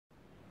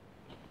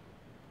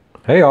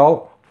Hey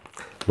all,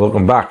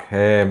 welcome back.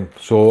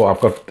 So I've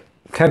got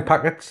 10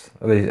 packets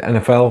of the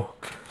NFL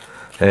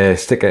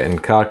sticker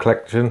and card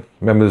collection.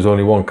 Remember, there's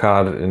only one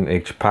card in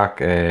each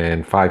pack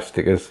and 5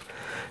 stickers.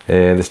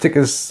 The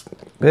stickers,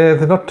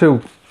 they're not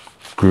too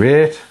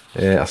great.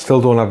 I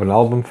still don't have an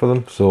album for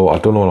them, so I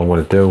don't know what I'm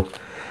going to do.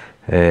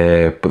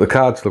 But the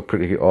cards look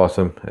pretty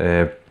awesome.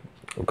 I've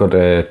got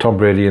Tom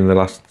Brady in the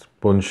last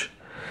bunch.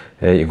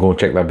 You can go and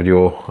check that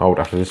video out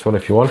after this one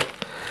if you want.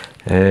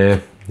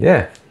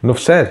 Yeah, enough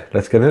said,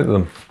 let's get into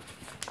them.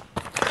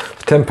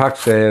 10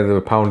 packs,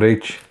 they're £1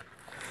 each,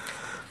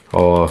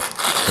 or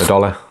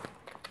 $1.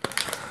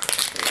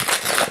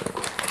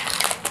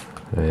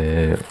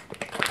 They're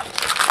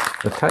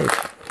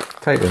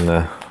tight in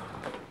there.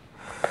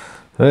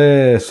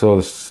 So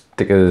the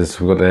stickers,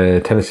 we've got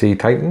the Tennessee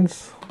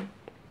Titans.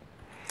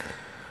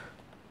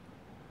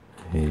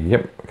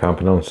 Yep, can't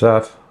pronounce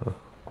that.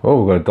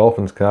 Oh, we've got a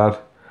Dolphins card.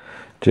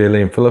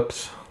 Jalen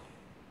Phillips,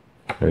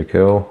 very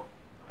cool.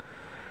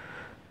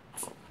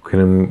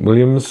 Quinn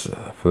Williams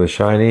for the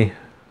shiny,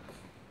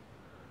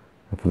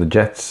 for the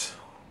Jets.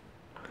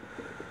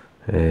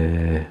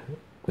 Is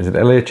it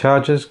LA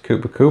Chargers?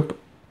 Cooper Coop.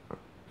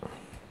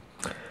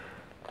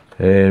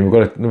 And we've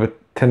got another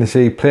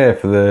Tennessee player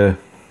for the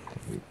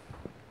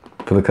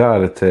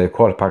card. It's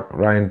quarterback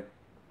Ryan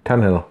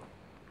Tannehill.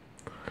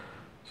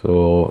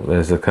 So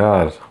there's the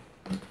card.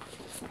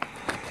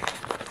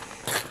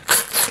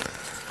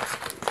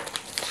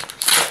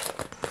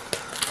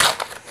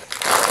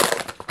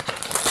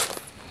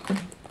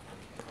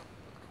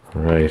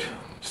 Right,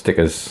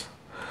 stickers.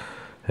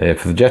 For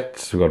the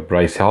Jets, we've got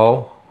Bryce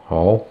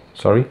Hall,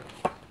 sorry.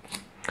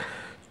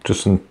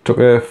 Justin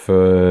Tucker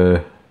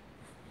for,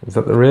 is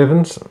that the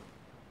Ravens?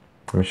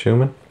 I'm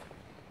assuming.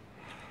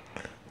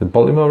 The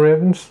Baltimore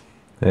Ravens.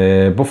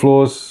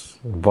 Buffalo's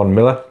Von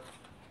Miller.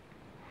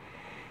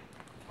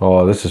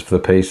 Oh, this is for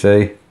the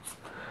PC.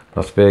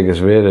 Las Vegas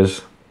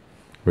Raiders,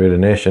 Raider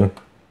Nation.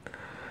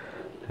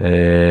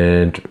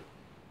 And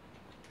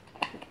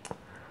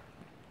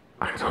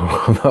I don't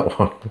know on that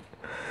one.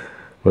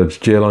 Well, it's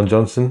Jalen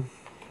Johnson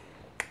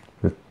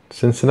with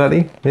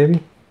Cincinnati,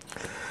 maybe.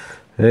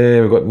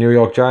 We've got New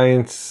York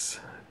Giants,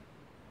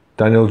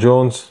 Daniel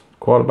Jones,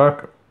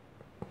 quarterback.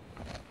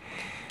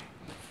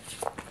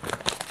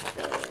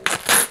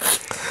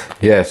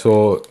 Yeah,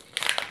 so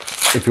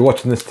if you're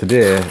watching this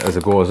today as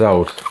it goes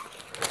out,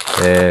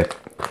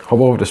 hop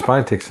over to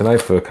Spinetics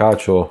tonight for a card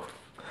show.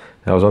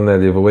 I was on there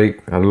the other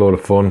week, had a load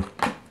of fun.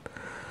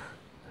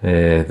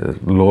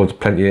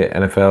 Plenty of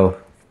NFL,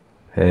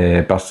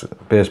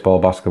 baseball,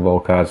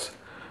 basketball cards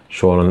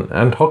shown,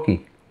 and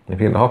hockey, if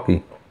you're into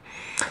hockey.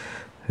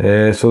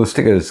 So the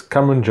stickers,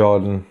 Cameron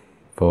Jordan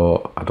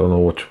for, I don't know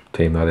which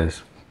team that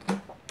is.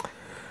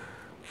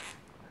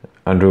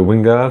 Andrew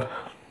Wingard.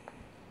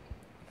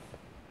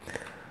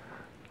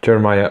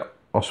 Jeremiah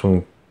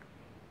Oswin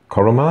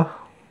Koroma.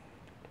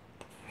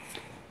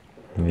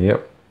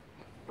 Yep.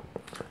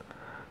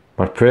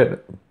 Matt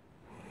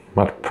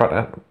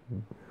Prater.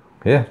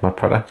 Yeah, Matt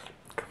Prater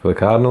for the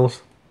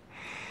Cardinals.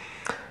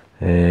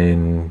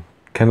 And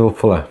Kendall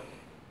Fuller.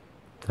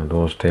 I don't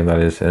know which team that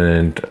is.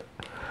 And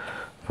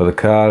for the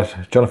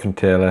card, Jonathan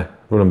Taylor,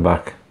 running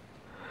back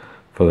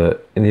for the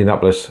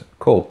Indianapolis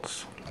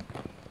Colts.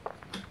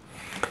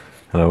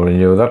 And I already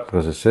knew that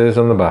because it says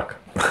on the back.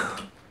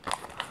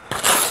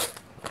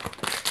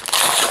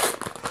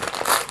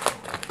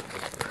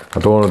 I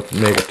don't want to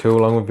make it too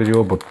long a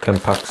video, but 10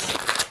 packs.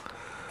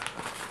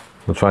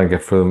 We'll try and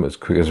get through them as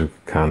quick as we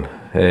can.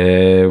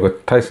 We've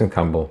got Tyson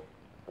Campbell.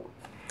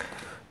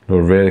 No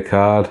Raider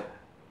card.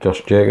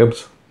 Josh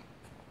Jacobs.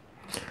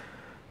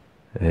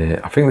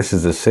 I think this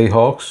is the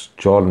Seahawks.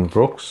 Jordan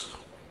Brooks.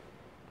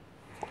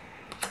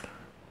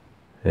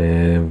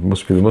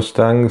 Must be the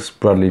Mustangs.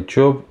 Bradley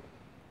Chubb.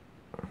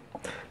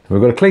 And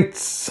we've got a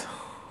cleats.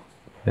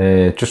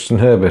 Justin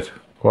Herbert,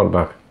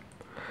 quarterback.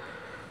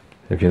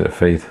 If you're into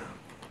feet.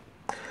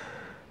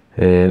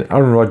 And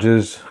Aaron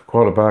Rodgers,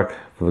 quarterback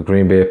for the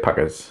Green Bay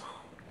Packers.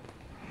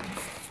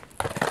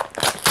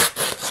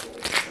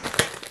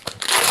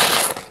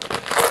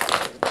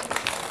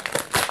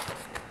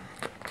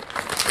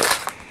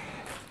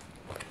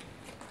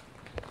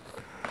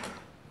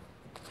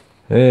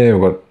 We've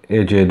got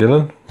AJ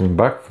Dillon coming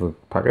back for the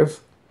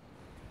Packers.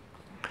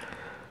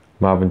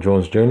 Marvin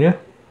Jones Jr.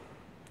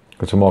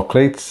 Got some more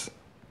cleats.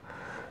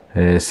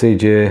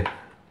 CJ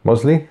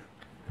Mosley,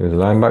 who's a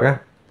linebacker.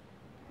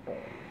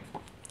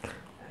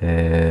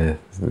 The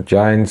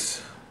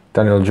Giants,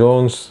 Daniel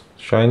Jones,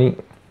 shiny.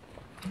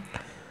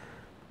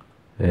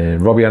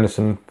 Robbie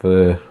Anderson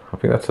for, I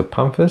think that's the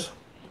Panthers,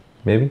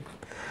 maybe.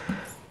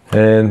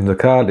 And the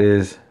card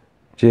is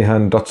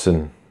Jahan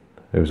Dotson,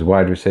 who's a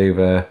wide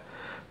receiver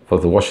for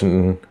the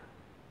Washington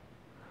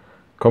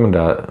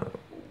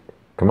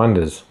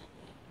Commanders.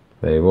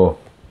 There you go.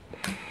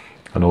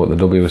 I know what the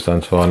W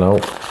stands for now.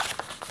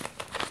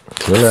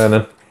 We're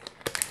learning.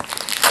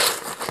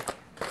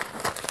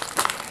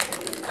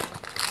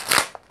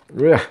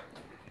 Yeah.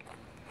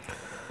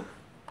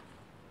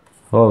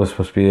 Oh, this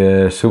must be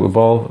a Super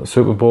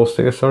Bowl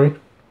sticker, sorry.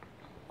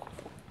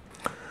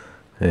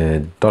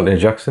 Dante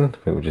Jackson, I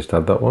think we just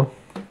had that one.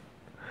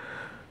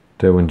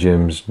 Derwin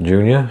James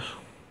Jr.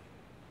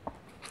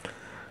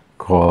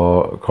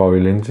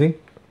 Corey Lindsay.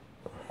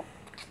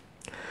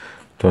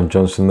 Don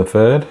Johnson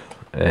III.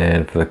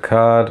 And for the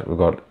card, we've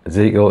got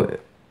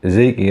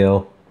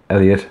Ezekiel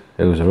Elliott,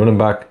 who's a running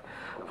back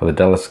for the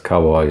Dallas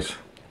Cowboys.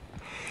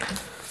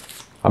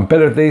 I'm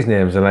better at these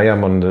names than I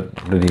am on the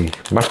bloody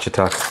match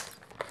attack.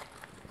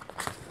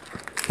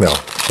 Well,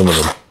 some of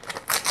them.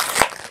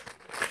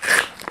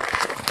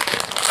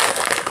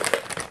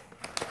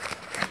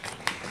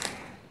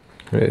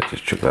 Right,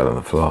 just chuck that on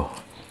the floor.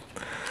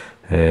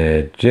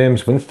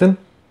 James Winston.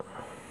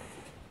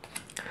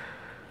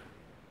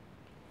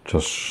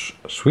 Josh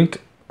Sweet.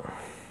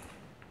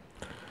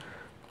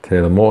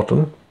 Taylor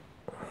Morton.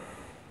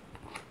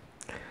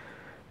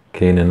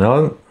 Keenan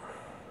Allen.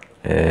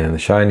 And the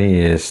shiny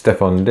is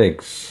Stephon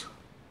Diggs.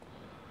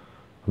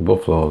 The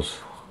Buffaloes.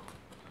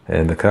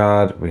 And the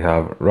card we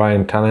have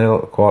Ryan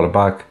Tannehill,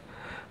 quarterback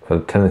for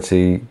the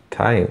Tennessee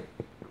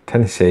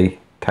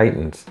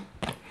Titans.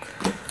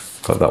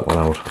 Got that one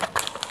out.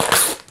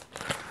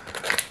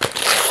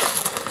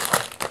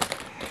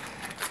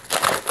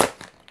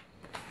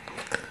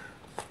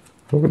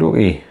 Okie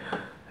dokie.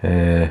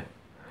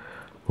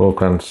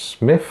 Roquan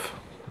Smith.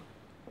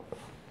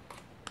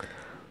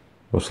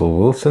 Russell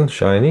Wilson,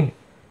 shiny.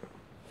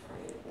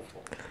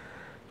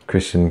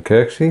 Christian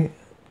Kirksey.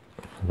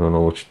 I don't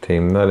know which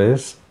team that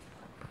is.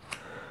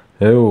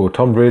 Oh,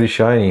 Tom Brady,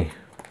 shiny.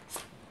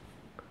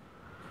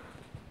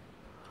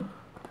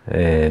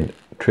 And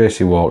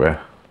Tracy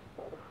Walker.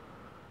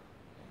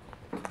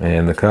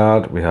 And the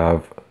card we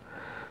have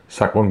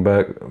Saquon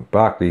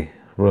Barkley,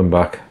 running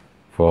back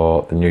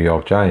for the New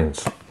York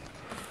Giants.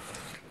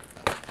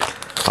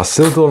 I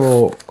still don't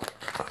know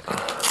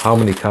how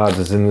many cards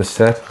is in this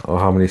set or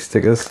how many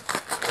stickers.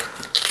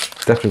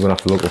 Definitely gonna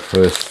have to look up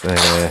first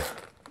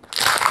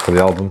for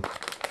the album.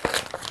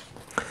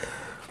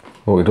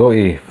 Okie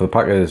dokie, for the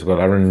Packers we've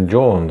got Aaron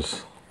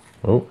Jones.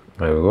 Oh,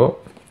 there we go.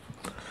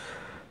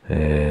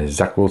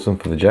 Zach Wilson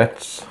for the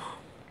Jets.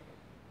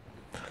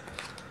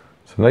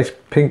 Some nice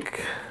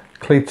pink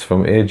cleats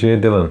from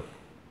AJ Dillon.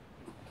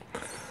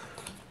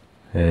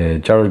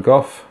 Jared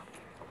Goff.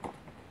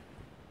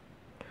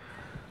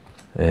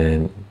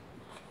 And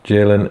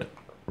Jalen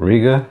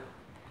Reagor.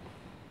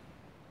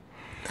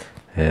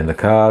 And the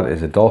card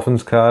is a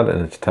Dolphins card,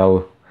 and it's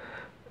Tao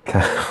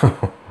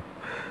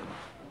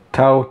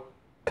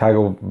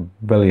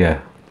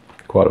Tagovailoa,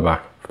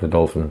 quarterback for the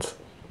Dolphins.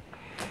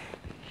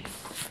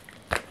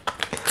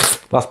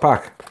 Last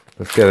pack,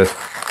 let's get it.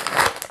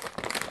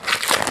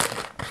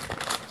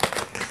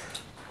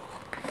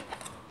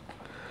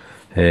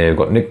 We've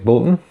got Nick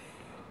Bolton,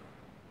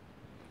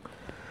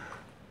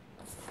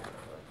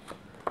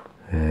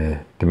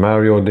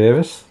 Demario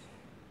Davis.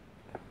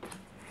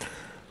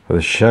 For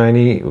the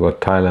shiny, we've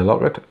got Tyler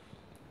Lockett.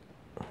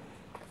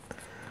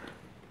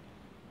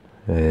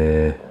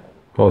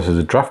 Also,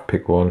 the draft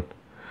pick one,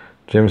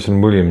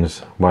 Jameson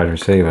Williams, wide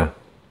receiver.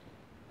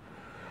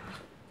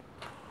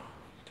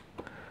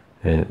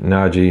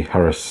 Najee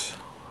Harris,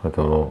 I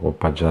don't know what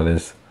badge that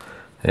is.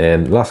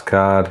 And last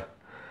card,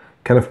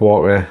 Kenneth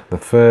Walker, the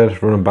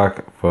third running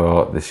back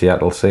for the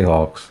Seattle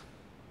Seahawks.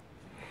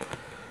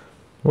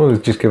 Well,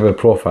 let's just give it a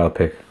profile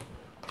pic.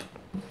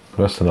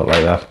 The rest are not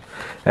like that.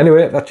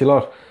 Anyway, that's your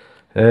lot.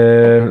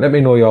 Let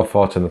me know your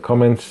thoughts in the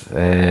comments.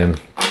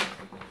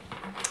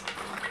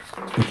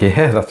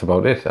 Yeah, that's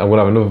about it. I'm going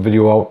to have another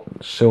video out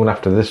soon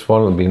after this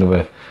one. It'll be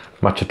another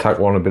match attack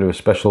one, a bit of a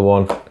special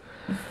one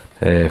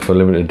for a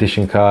limited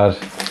edition card.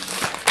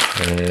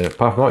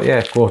 Apart from that,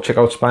 yeah, go check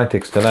out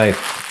Spinetics tonight.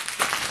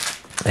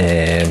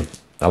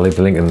 I'll leave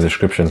the link in the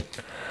description.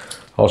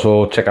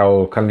 Also, check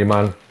out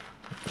Candyman,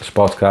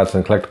 Sports Cards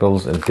and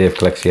Collectibles, and Dave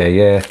Collects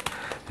Yeah,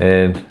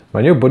 and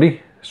my new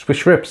buddy,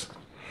 Swish Rips.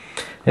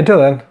 Until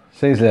then,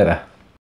 see you later.